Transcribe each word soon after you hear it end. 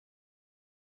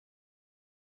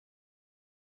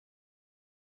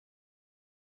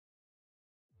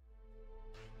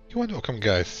You and welcome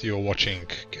guys, you're watching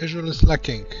Casually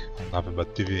Slacking on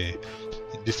TV.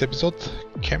 In this episode,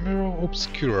 Camera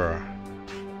Obscura.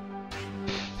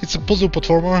 It's a puzzle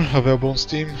platformer available on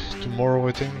Steam tomorrow,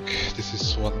 I think. This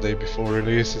is one day before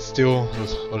release. It's still,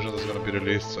 this version is gonna be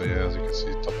released, so yeah, as you can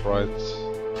see, top right,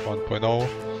 1.0.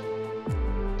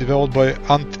 Developed by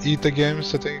Anteater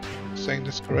Games, I think I'm saying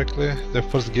this correctly. Their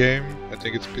first game, I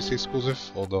think it's PC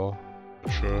exclusive, although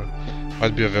not sure.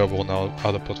 Might be available on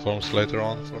other platforms later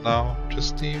on. For now,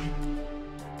 just Steam,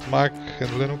 Mac and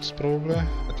Linux probably.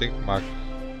 I think Mac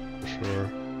for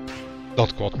sure.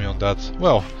 Don't quote me on that.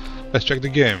 Well, let's check the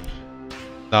game.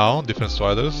 Now, different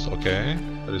sliders, okay,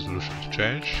 the resolution to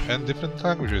change, and different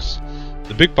languages.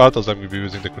 The big part is I'm going to be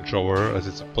using the controller as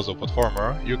it's a puzzle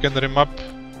platformer. You can remap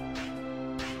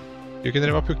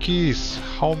your keys.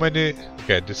 How many?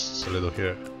 Okay, this is a little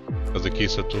here because the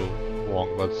keys are too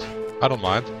long, but I don't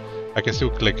mind. I can still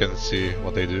click and see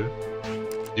what they do.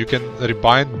 You can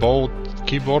rebind both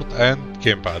keyboard and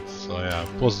gamepad. So yeah,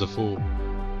 plus the full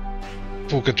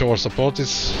controller support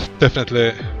is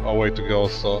definitely a way to go.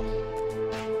 So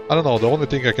I don't know. The only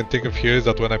thing I can think of here is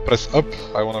that when I press up,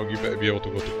 I want to be able to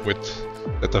go to quit.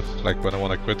 Like when I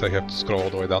want to quit, I have to scroll all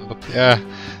the way down. But yeah,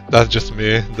 that's just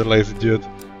me, the lazy dude.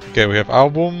 Okay, we have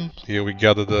album. Here we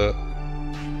gather the.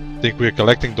 I think we're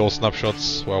collecting those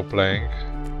snapshots while playing.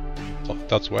 So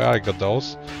that's where I got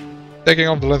those. Taking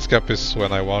off the landscape is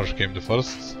when I once came the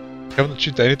first. Haven't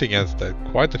achieved anything else, there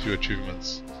quite a few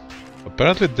achievements.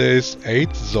 Apparently there's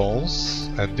 8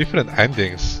 zones and different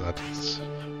endings. That's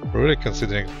really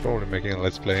considering probably making a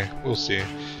let's play. We'll see.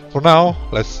 For now,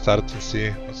 let's start and see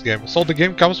what's the game. So the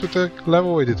game comes with a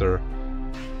level editor.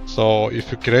 So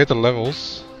if you create the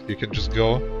levels, you can just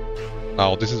go.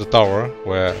 Now this is the tower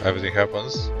where everything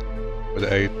happens with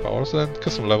the 8 powers and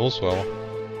custom levels. Well,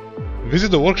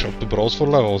 visit the workshop to browse for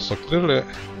levels. So clearly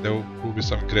there will be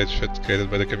some great shit created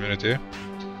by the community.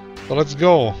 So let's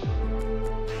go.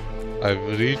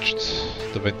 I've reached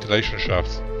the ventilation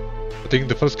shaft. I think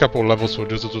the first couple levels were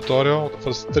just a tutorial, the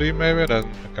first 3 maybe, then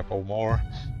a couple more.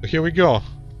 So here we go.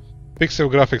 Pixel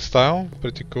graphic style,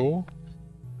 pretty cool.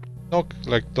 No,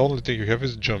 like the only thing you have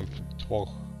is jump.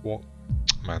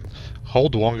 Man,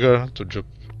 hold longer to jump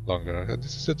longer. And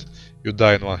this is it. You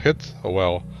die in one hit. Oh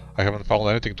well, I haven't found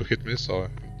anything to hit me, so you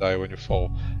die when you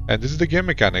fall. And this is the game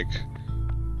mechanic.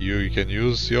 You can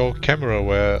use your camera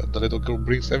where the little girl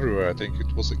brings everywhere. I think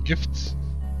it was a gift.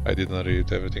 I didn't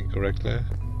read everything correctly.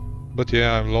 But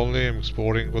yeah, I'm lonely, I'm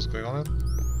exploring what's going on.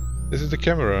 This is the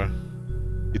camera.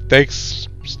 It takes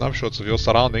snapshots of your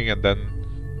surrounding and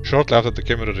then shortly after the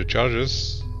camera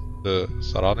recharges, the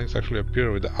surroundings actually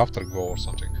appear with the afterglow or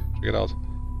something. Check it out.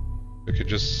 You can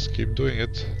just keep doing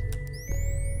it.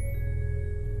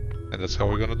 And that's how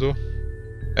we're gonna do.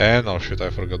 And oh shit, I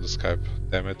forgot the Skype.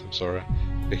 Damn it, I'm sorry.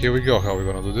 Okay, here we go. How are we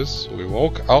gonna do this? We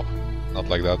walk. Oh, not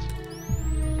like that.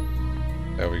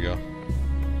 There we go.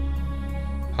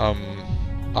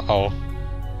 Uh-oh.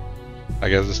 I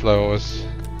guess this level is...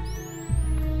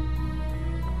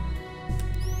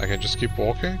 I can just keep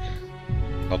walking?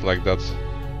 Not like that.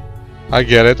 I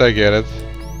get it, I get it.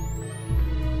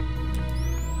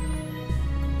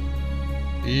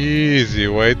 Easy,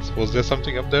 wait, was there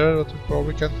something up there that we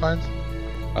probably can't find?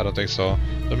 I don't think so.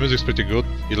 The music's pretty good.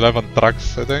 11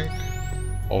 tracks, I think,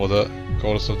 over the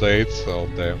course of the 8, so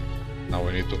damn. Now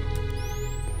we need to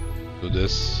do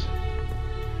this.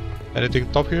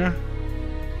 Anything top here?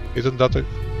 Isn't that a...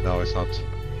 No, it's not.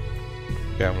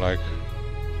 Okay, I'm like...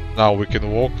 Now we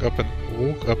can walk up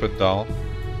and down.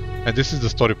 And this is the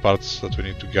story parts that we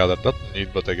need to gather. Not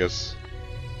need, but I guess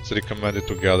it's recommended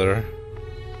to gather.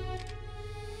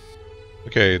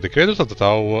 Okay, the creators of the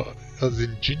tower were as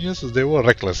ingenious as they were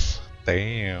reckless.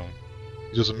 Damn.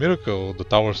 It was a miracle the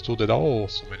tower stood at all.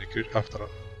 So many creatures after...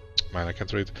 Man, I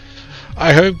can't read.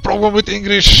 I have a problem with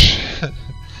English!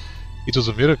 It was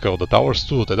a miracle the tower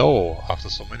stood at all after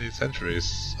so many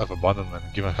centuries of abandonment,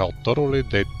 given how thoroughly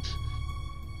they'd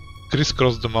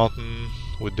crisscrossed the mountain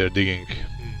with their digging.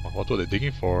 What were they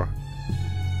digging for?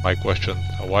 My question.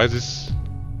 Why is this...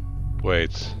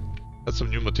 Wait. That's some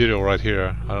new material right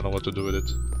here. I don't know what to do with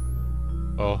it.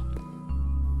 Oh.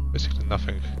 Basically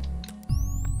nothing.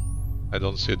 I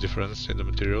don't see a difference in the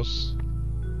materials.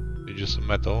 It's just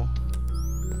metal.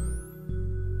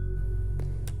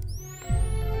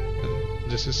 And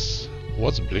this is...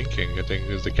 What's blinking? I think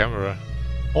it's the camera.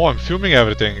 Oh, I'm filming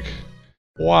everything!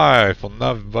 Why? For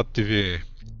TV.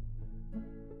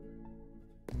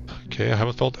 Okay, I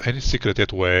haven't found any secret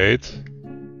yet. Wait.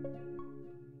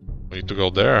 We need to go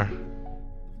there.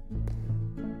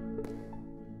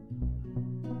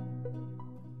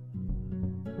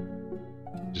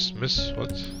 Dismiss?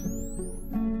 What?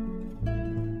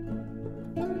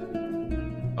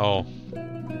 Oh.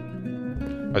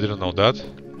 I didn't know that.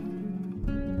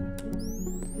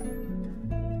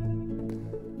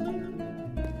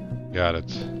 Got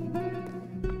it.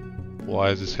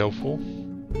 Why is this helpful?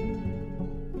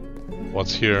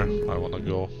 What's here? I wanna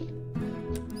go.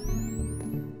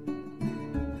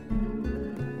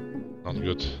 Not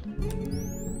good.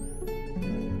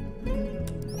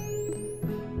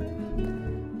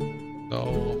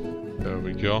 No. There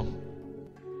we go.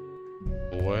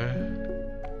 Away.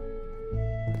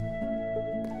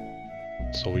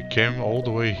 So we came all the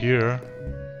way here,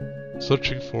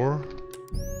 searching for...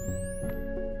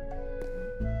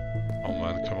 Oh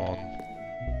man, come on.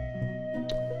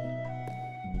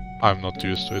 I'm not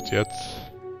used to it yet.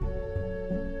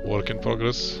 Work in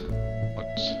progress.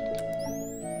 What?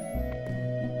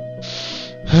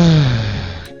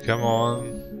 Come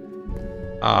on.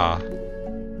 Ah,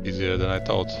 easier than I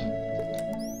thought.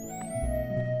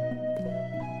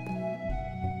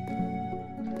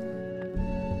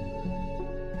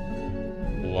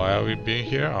 Why are we being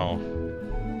here? Oh,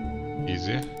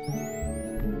 easy.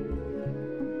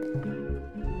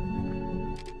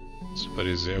 Super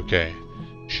easy, okay.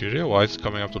 She realized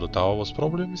coming up to the tower was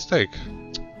probably a mistake.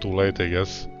 Too late, I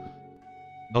guess.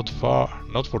 Not for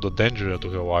the danger to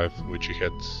her life, which she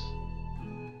had,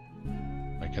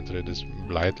 I can't read this,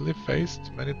 blithely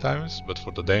faced many times, but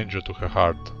for the danger to her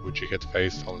heart, which she had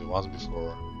faced only once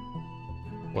before,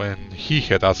 when he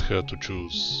had asked her to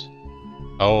choose.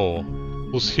 Oh,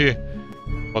 who's he?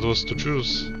 What was to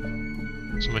choose?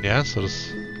 So many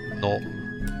answers. No.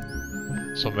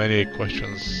 So many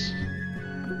questions.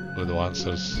 Little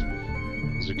answers.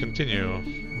 As we continue,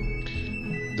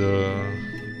 there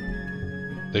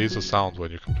is a sound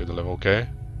when you complete the level, okay?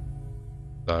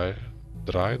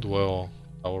 Dried? Well,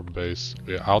 our base.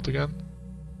 We are out again?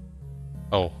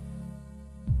 Oh.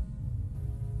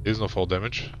 There's no fall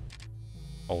damage.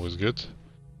 Always good.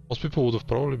 Most people would have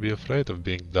probably be afraid of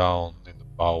being down in the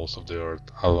bowels of the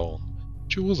earth alone.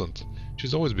 She wasn't.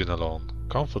 She's always been alone,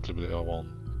 comfortably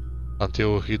alone,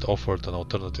 until he'd offered an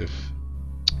alternative.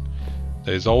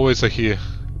 There is always a he.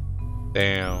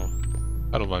 Damn.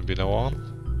 I don't mind being alone.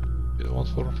 Been alone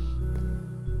for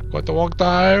quite a long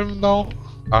time now.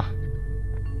 Ah.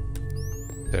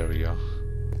 There we go.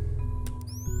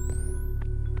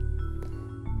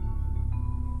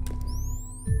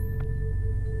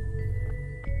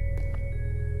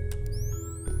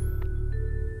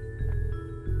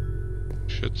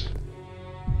 Shit.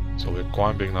 So we're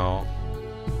climbing now.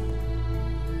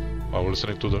 While we're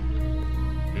listening to the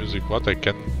music. What I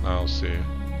can now see.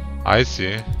 I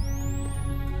see.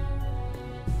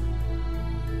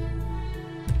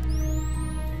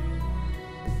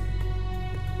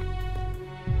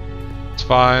 It's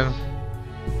fine.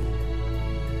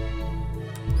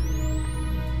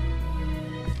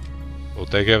 We'll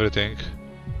take everything.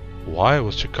 Why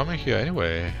was she coming here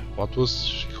anyway? What was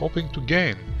she hoping to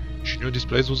gain? She knew this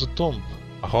place was a tomb,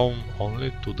 a home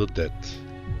only to the dead.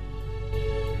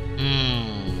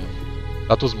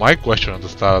 That was my question at the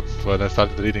start when I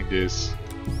started reading this.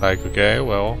 Like, okay,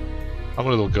 well, I'm a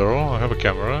little girl, I have a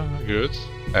camera, good,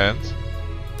 and...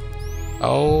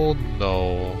 Oh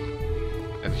no.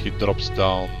 And he drops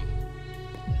down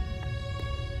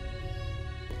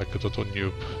like a total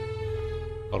noob.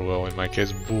 Or well, in my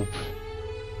case, boob.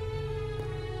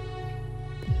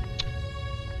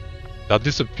 That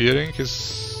disappearing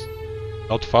is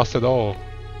not fast at all.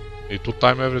 Need to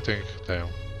time everything. Damn.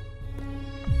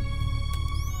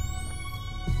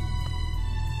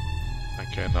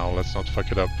 Okay, now let's not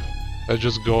fuck it up. Let's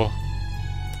just go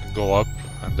up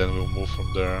and then we'll move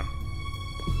from there.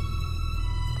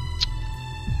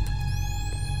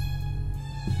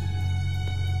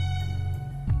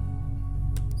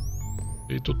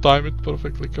 Need to time it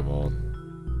perfectly, come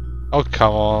on. Oh,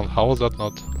 come on, how was that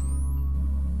not?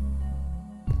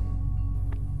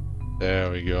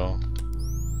 There we go.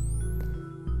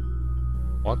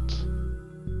 What?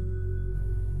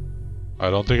 I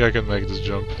don't think I can make this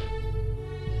jump.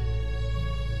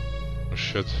 Oh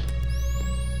shit.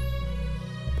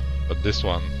 But this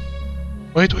one...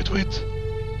 Wait!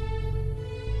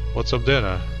 What's up there?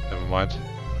 Never mind.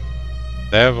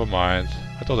 Never mind.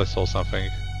 I thought I saw something.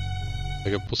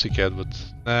 Like a pussycat, but...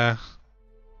 Nah.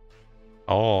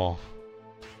 Oh.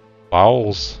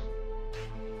 Bowels.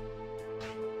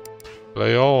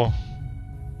 Leo.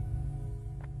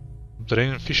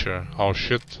 Drain Fisher. Oh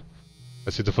shit. I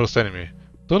see the first enemy.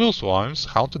 Tunnel swarms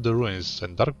haunted the ruins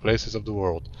and dark places of the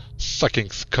world, sucking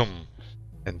scum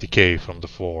and decay from the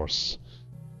floors.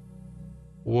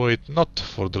 Were it not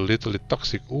for the little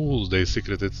toxic ooze they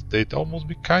secreted, they'd almost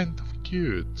be kind of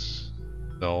cute.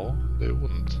 No, they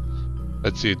wouldn't.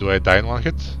 Let's see, do I die in one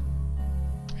hit?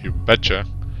 You betcha.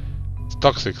 It's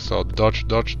toxic, so dodge,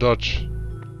 dodge, dodge.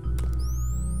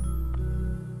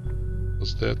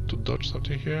 Was there to dodge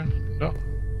something here? No.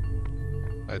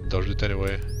 I dodged it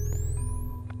anyway.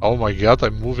 Oh my god,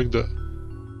 I'm moving the...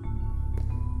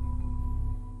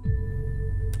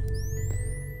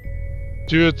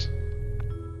 Dude!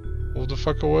 Move the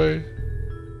fuck away.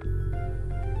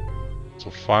 So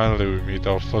finally we meet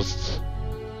our first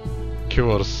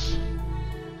killers.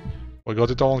 We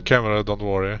got it all on camera, don't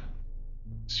worry.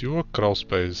 Is you a crawl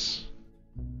space?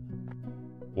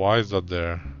 Why is that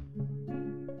there?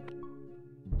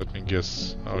 Let me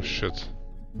guess. Oh shit.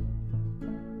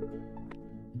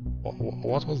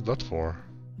 What was that for?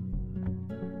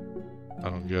 I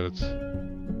don't get it.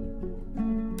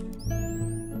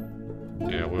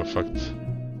 Yeah, we're fucked.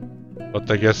 But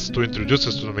I guess to introduce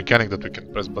us to the mechanic that we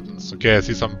can press buttons. Okay, I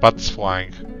see some butts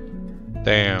flying.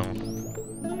 Damn.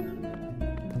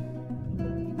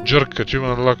 Jerk,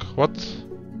 achievement unlock. What?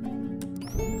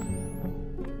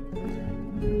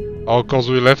 Oh, cause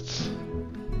we left.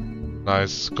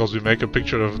 Nice, cause we make a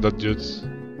picture of that dude.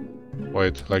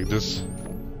 Wait, like this.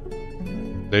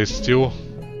 They steal.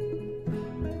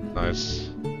 Nice.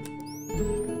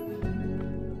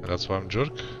 And that's why I'm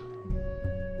jerk.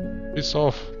 Piss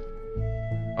off.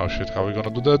 Oh shit, how are we gonna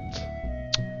do that?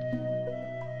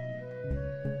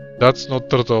 That's not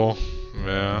turtle.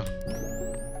 Yeah.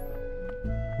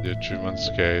 The achievements,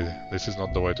 okay. This is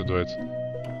not the way to do it.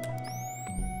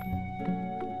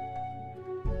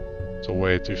 So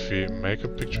wait, if we make a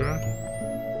picture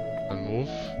and move.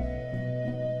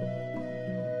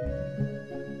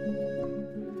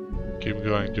 Keep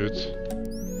going, dude.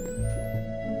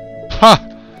 Ha!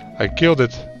 I killed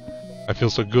it. I feel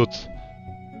so good.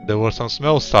 There were some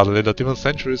smells sadly that even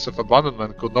centuries of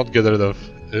abandonment could not get rid of.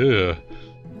 Ugh.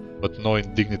 But no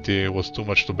indignity was too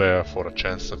much to bear for a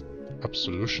chance of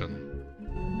absolution.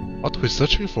 What are we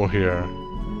searching for here?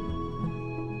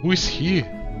 Who is he?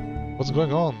 What's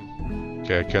going on?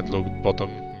 Okay, I can't look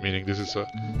bottom, meaning this is a...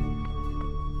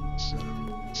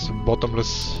 It's a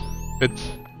bottomless pit.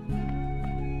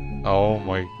 Oh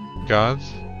my god.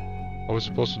 Are we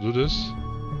supposed to do this?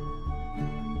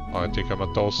 Oh, I think I'm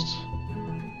a toast.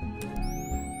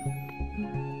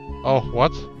 Oh,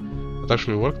 what? It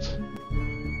actually worked?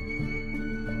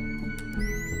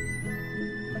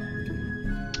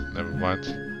 Never mind.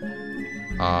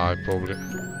 I probably...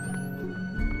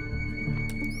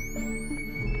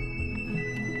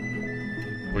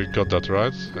 We got that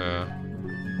right.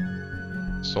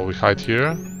 So we hide here,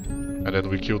 and then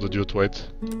we kill the dude. Wait.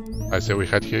 I say we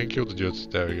hide here and kill the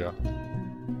dude. There we go.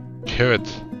 Kill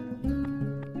it.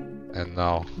 And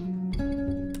now...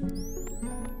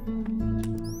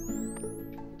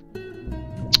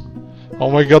 Oh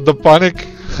my god, the panic!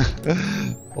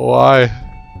 Why?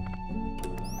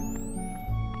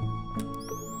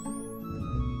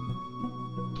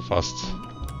 Too fast.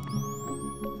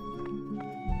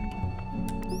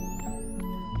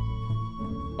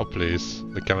 Oh please,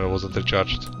 the camera wasn't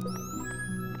recharged.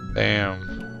 Damn.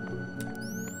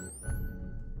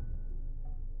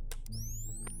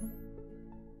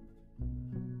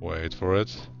 Wait for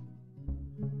it.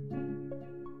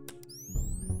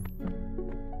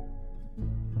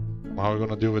 How are we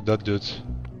gonna deal with that dude?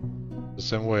 The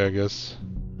same way, I guess.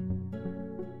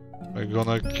 We're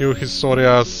gonna kill his sorry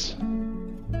ass.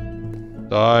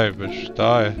 Die, bitch,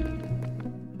 die.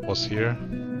 Was here.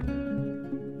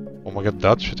 Oh my god,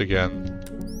 that shit again.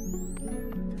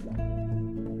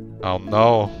 Oh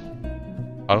no.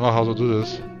 I don't know how to do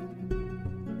this.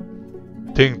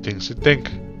 Think, DinXy,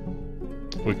 think.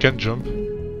 We can jump.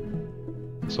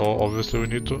 So obviously we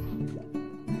need to...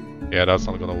 Yeah, that's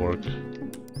not gonna work.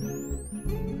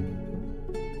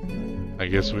 I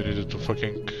guess we needed to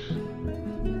fucking...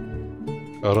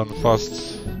 run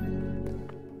fast.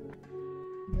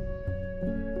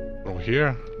 From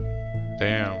here?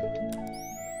 Damn.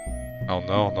 Oh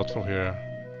no, not from here.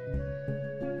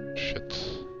 Shit.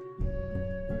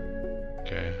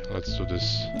 Okay, let's do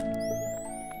this.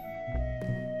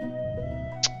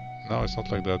 No, it's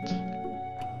not like that.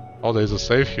 Oh, there's a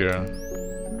safe here.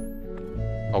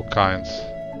 How kind.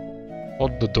 Oh,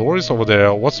 the door is over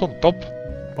there. What's on top?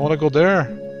 I wanna go there.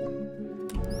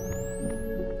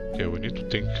 Okay, we need to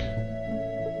think.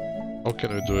 How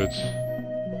can we do it?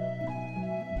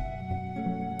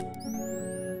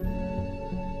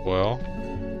 Well,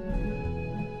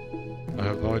 I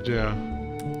have no idea.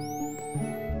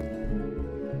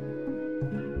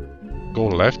 Go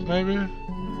left, maybe?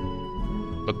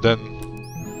 But then...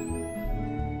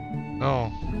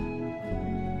 No.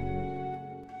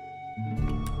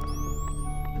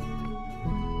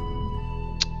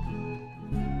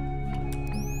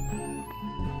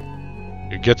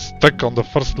 get stuck on the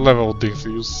first level, DinXy.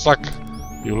 You suck.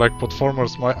 You like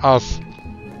platformers, my ass.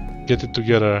 Get it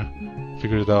together.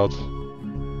 Figure it out.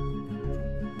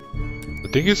 The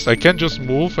thing is, I can't just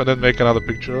move and then make another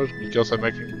picture because I'm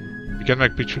making. You can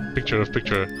make picture of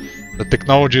picture. The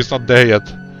technology is not there yet.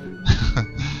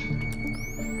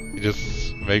 You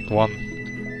just make one.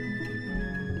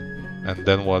 And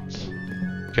then what?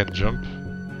 Can jump.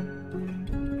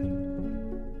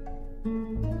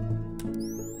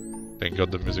 Thank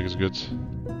God the music is good.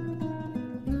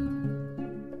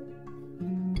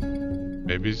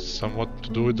 Maybe somewhat to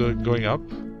do with the going up?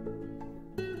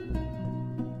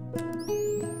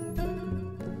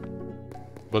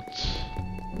 But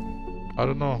I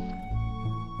don't know.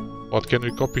 What can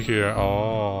we copy here?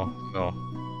 Oh, no.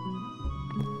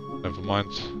 Never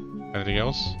mind. Anything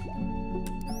else?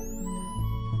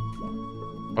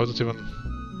 How is it even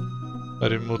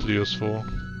remotely useful?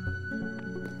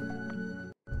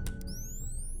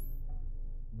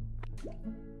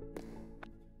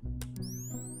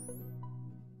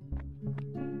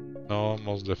 No,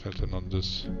 most definitely not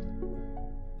this.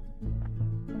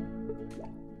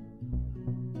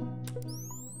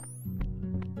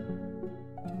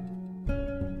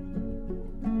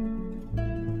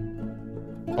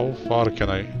 How far can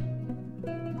I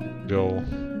go?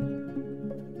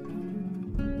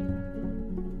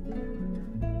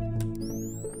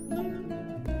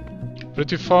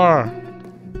 Pretty far.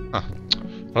 Ah.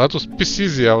 Well, that was piss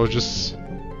easy. I was just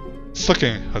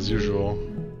sucking as usual.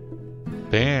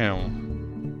 Damn.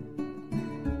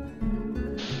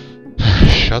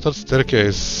 Shattered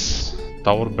staircase.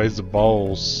 Tower base the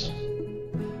balls.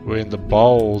 We're in the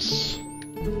balls.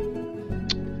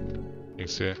 You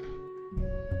see.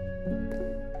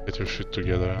 Get your shit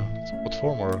together. It's a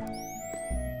platformer.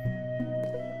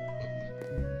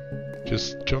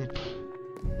 Just jump.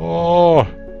 Oh!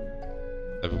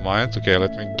 Never mind. Okay,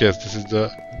 let me guess. This is the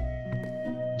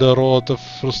road of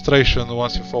frustration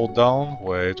once you fall down.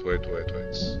 Wait.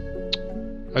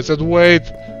 I said wait!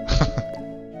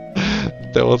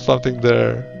 There was something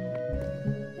there.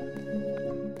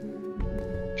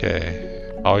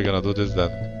 Okay, how are we gonna do this then?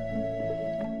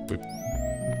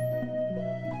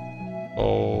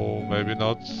 Oh, maybe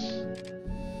not.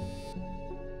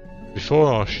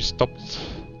 Before she stopped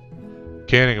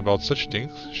caring about such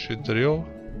things, she'd read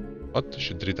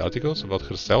articles about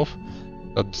herself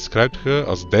that described her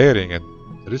as daring and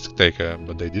risk taker,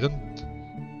 but they didn't.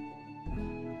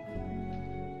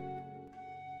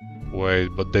 Wait,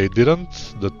 but they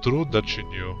didn't? The truth that she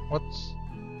knew. What?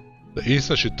 The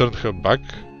instant she turned her back,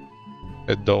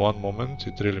 at the one moment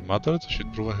it really mattered,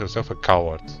 she'd proven herself a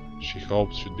coward. She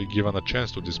hoped she'd be given a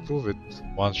chance to disprove it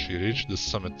once she reached the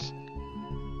summit.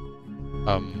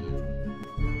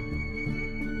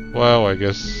 Well, I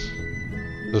guess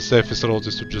the safest route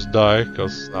is to just die,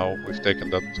 cause now we've taken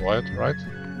that white, right?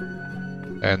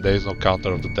 And there is no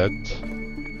counter of the dead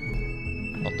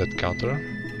on that counter.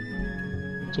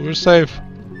 So we're safe.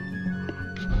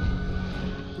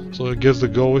 So I guess the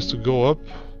goal is to go up.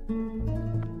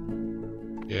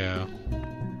 Yeah.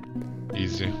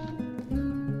 Easy.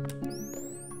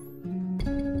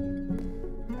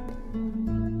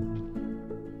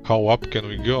 How up can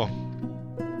we go?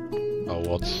 Oh,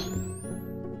 what?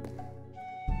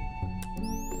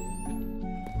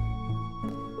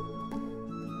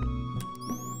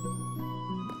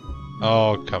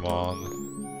 Oh, come on.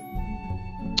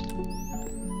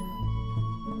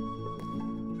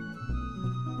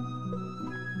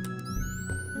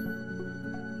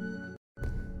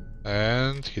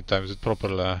 And he times it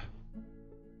properly.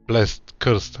 Blessed,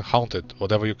 cursed, haunted,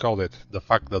 whatever you call it. The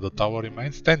fact that the tower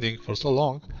remained standing for so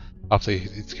long after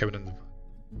its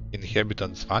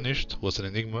inhabitants vanished was an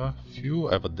enigma few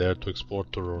ever dared to explore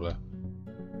thoroughly.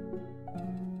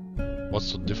 What's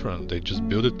so different? They just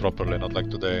built it properly, not like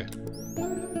today.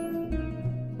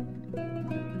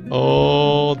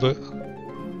 Oh, the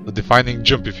defining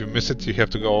jump. If you miss it, you have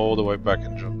to go all the way back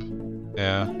and jump.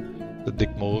 Yeah, the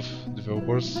dick move,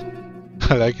 developers.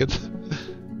 I like it.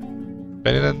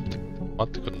 Penitent?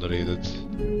 What? Couldn't read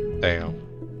it. Damn.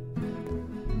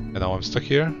 And now I'm stuck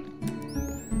here?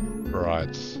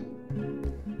 Right.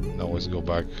 Now let's go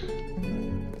back.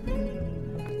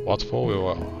 What for? We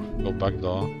will go back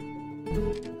though.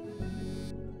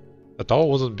 The tower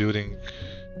wasn't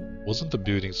a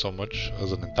building so much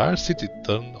as an entire city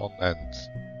turned on end.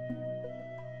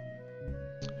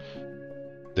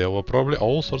 There were probably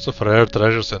all sorts of rare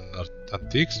treasures and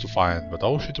antiques to find, but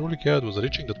all she truly cared was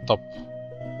reaching the top.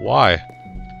 Why?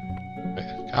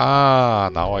 Ah,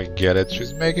 now I get it.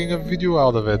 She's making a video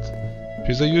out of it.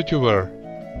 She's a YouTuber.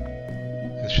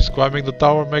 And she's climbing the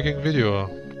tower making video.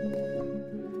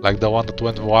 Like the one that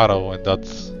went viral in that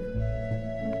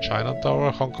China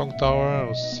tower, Hong Kong tower,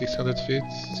 was 600 feet,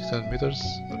 600 meters,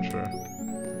 not sure.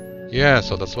 Yeah,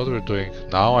 so that's what we're doing.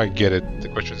 Now I get it. The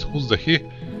question is, who's the he?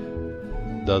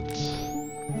 That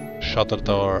shutter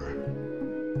tower.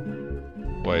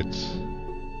 Wait.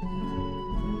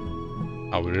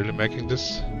 Are we really making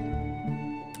this?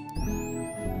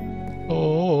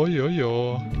 Oh, yo,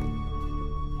 yo.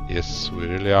 Yes, we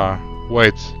really are.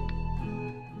 Wait.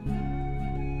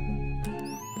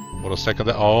 For a second.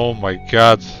 Oh my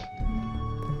god.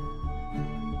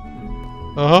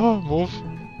 Oh, move.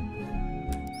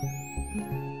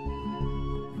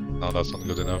 No, that's not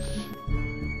good enough.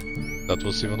 That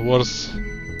was even worse.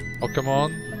 Oh, come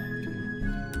on.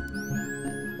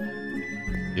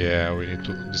 Yeah, we need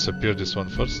to disappear this one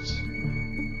first.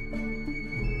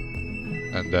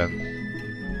 And then...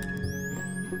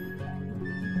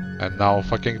 And now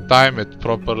fucking time it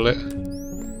properly.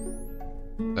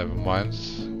 Never mind,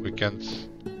 we can't...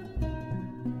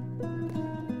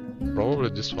 Probably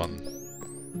this one.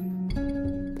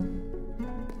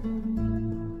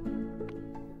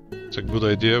 It's a good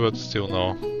idea, but still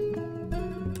no.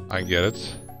 I get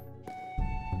it.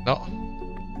 No.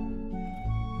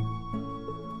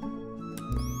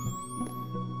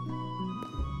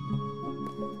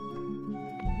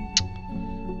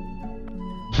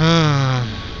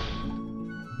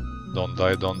 Don't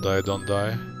die, don't die, don't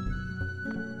die.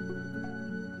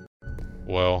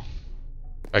 Well,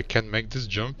 I can make this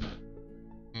jump.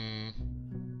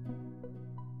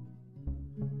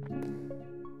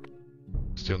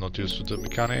 Still not used to the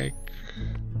mechanic.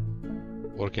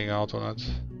 Working out on it.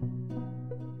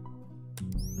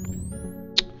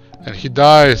 And he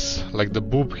dies, like the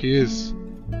boob he is.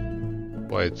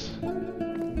 Wait.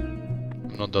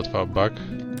 I'm not that far back.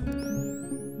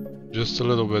 Just a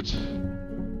little bit.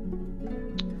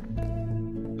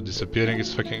 The disappearing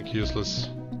is fucking useless.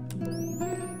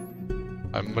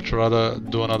 I'd much rather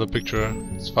do another picture.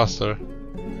 It's faster.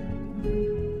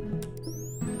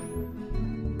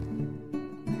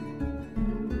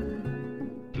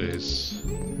 Please.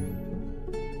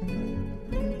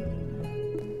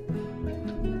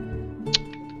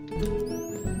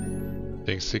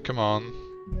 DinXy, come on.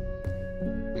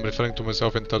 I'm referring to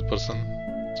myself in third person.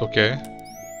 It's okay.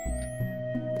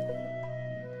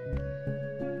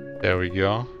 There we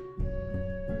go.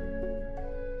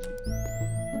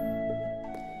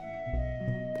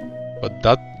 But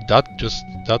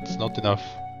that's not enough.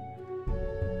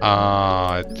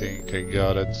 Ah, I think I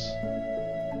got it.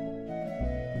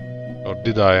 Or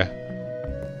did I?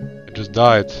 I just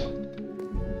died.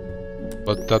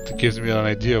 But that gives me an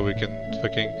idea. We can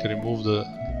fucking remove the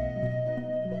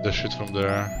shit from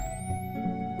there.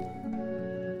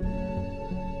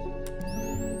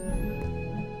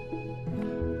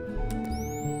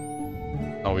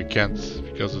 No, we can't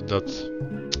because of that.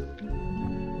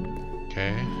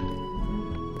 Okay.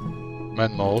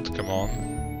 Man mode, come on.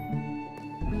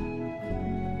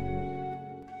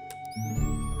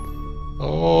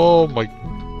 Oh my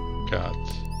god.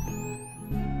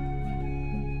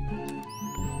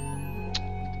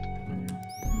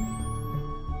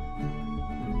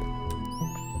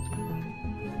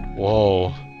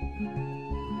 Whoa.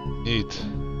 Neat.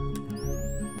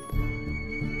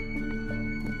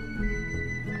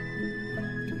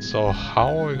 So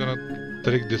how are we gonna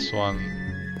trick this one?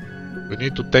 We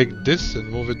need to take this and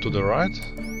move it to the right?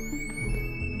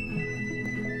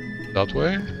 That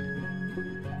way?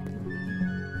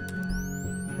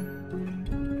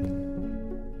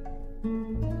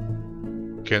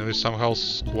 Can we somehow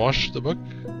squash the bug?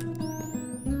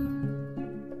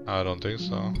 I don't think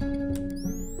so.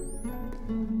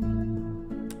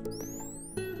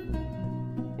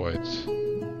 Wait.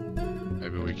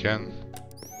 Maybe we can.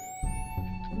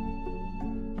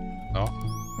 No?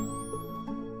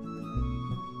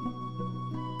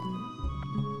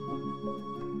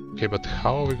 Okay, but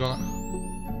how are we gonna...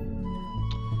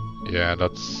 Yeah,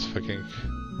 that's fucking...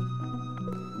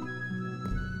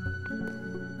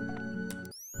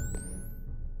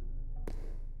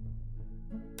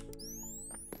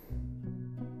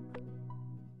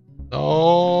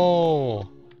 No!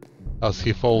 As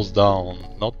he falls down,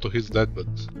 not to his death, but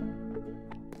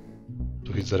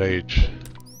to his rage.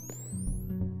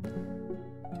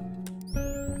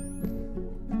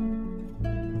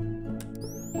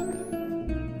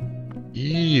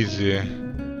 Easy.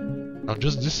 Now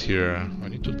just this here. I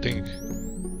need to think.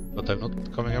 But I'm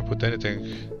not coming up with anything.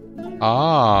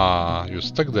 Ah, you're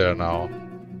stuck there now.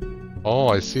 Oh,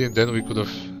 I see. And then we could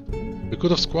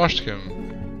have squashed him.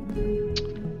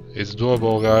 It's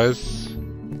doable, guys.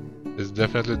 It's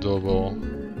definitely doable.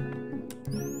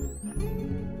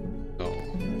 No.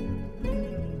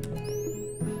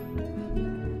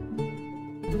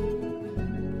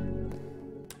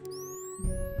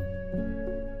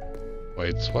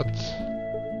 Wait, what?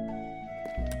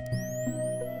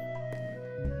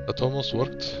 That almost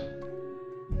worked.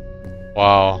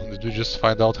 Wow, did we just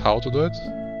find out how to do it?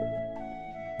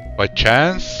 By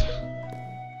chance?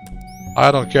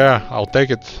 I don't care, I'll take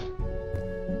it.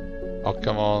 Oh,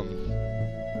 come on.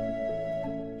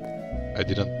 I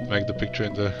didn't make the picture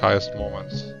in the highest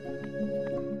moments.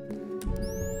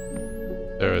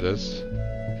 There it is.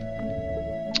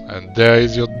 And there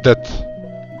is your death.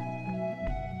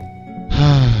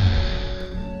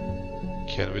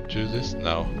 Can we do this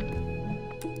now?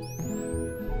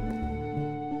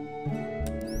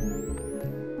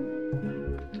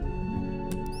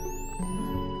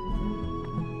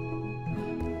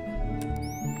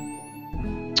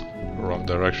 Wrong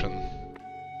direction.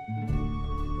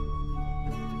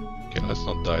 Okay, let's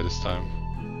not die this time.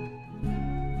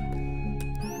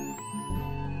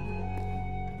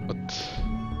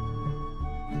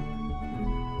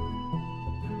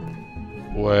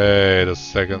 Wait a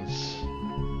second.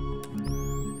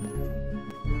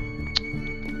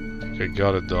 I think I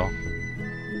got it though.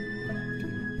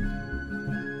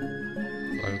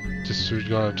 We're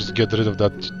gonna just get rid of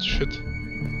that shit.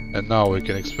 And now we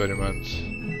can experiment.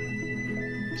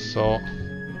 So...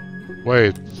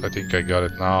 Wait, I think I got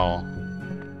it now.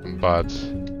 I'm bad.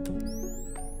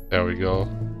 There we go.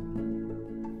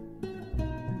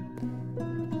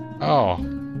 Oh,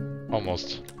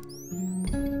 almost.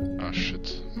 Oh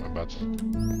shit, my bad.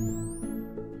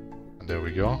 And there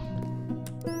we go.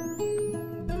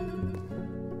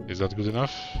 Is that good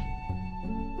enough?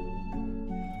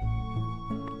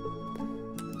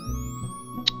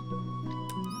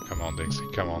 Come on,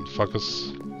 DinXy, come on,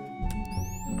 focus.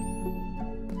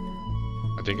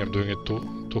 I think I'm doing it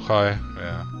too high,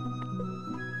 yeah.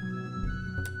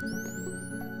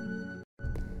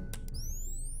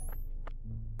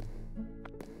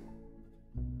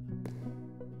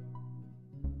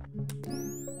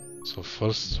 So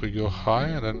first we go high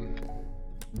and then...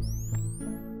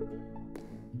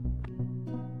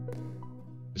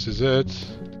 This is it.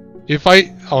 If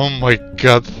I... Oh my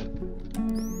god.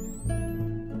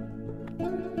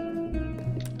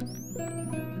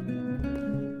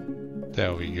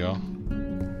 There we go.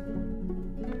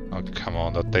 Oh come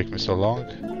on, that takes me so long.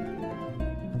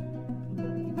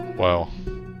 Wow.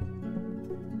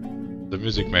 The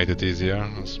music made it easier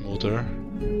and smoother.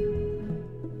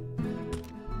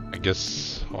 I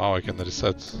guess, wow, I can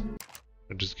reset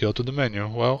and just go to the menu.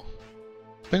 Well,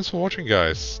 thanks for watching,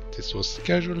 guys. This was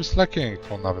Casually Slacking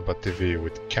on Navibat TV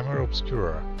with Camera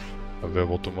Obscura,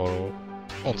 available tomorrow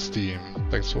on Steam.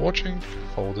 Thanks for watching,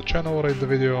 follow the channel, rate the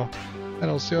video,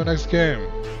 and I'll see you next game.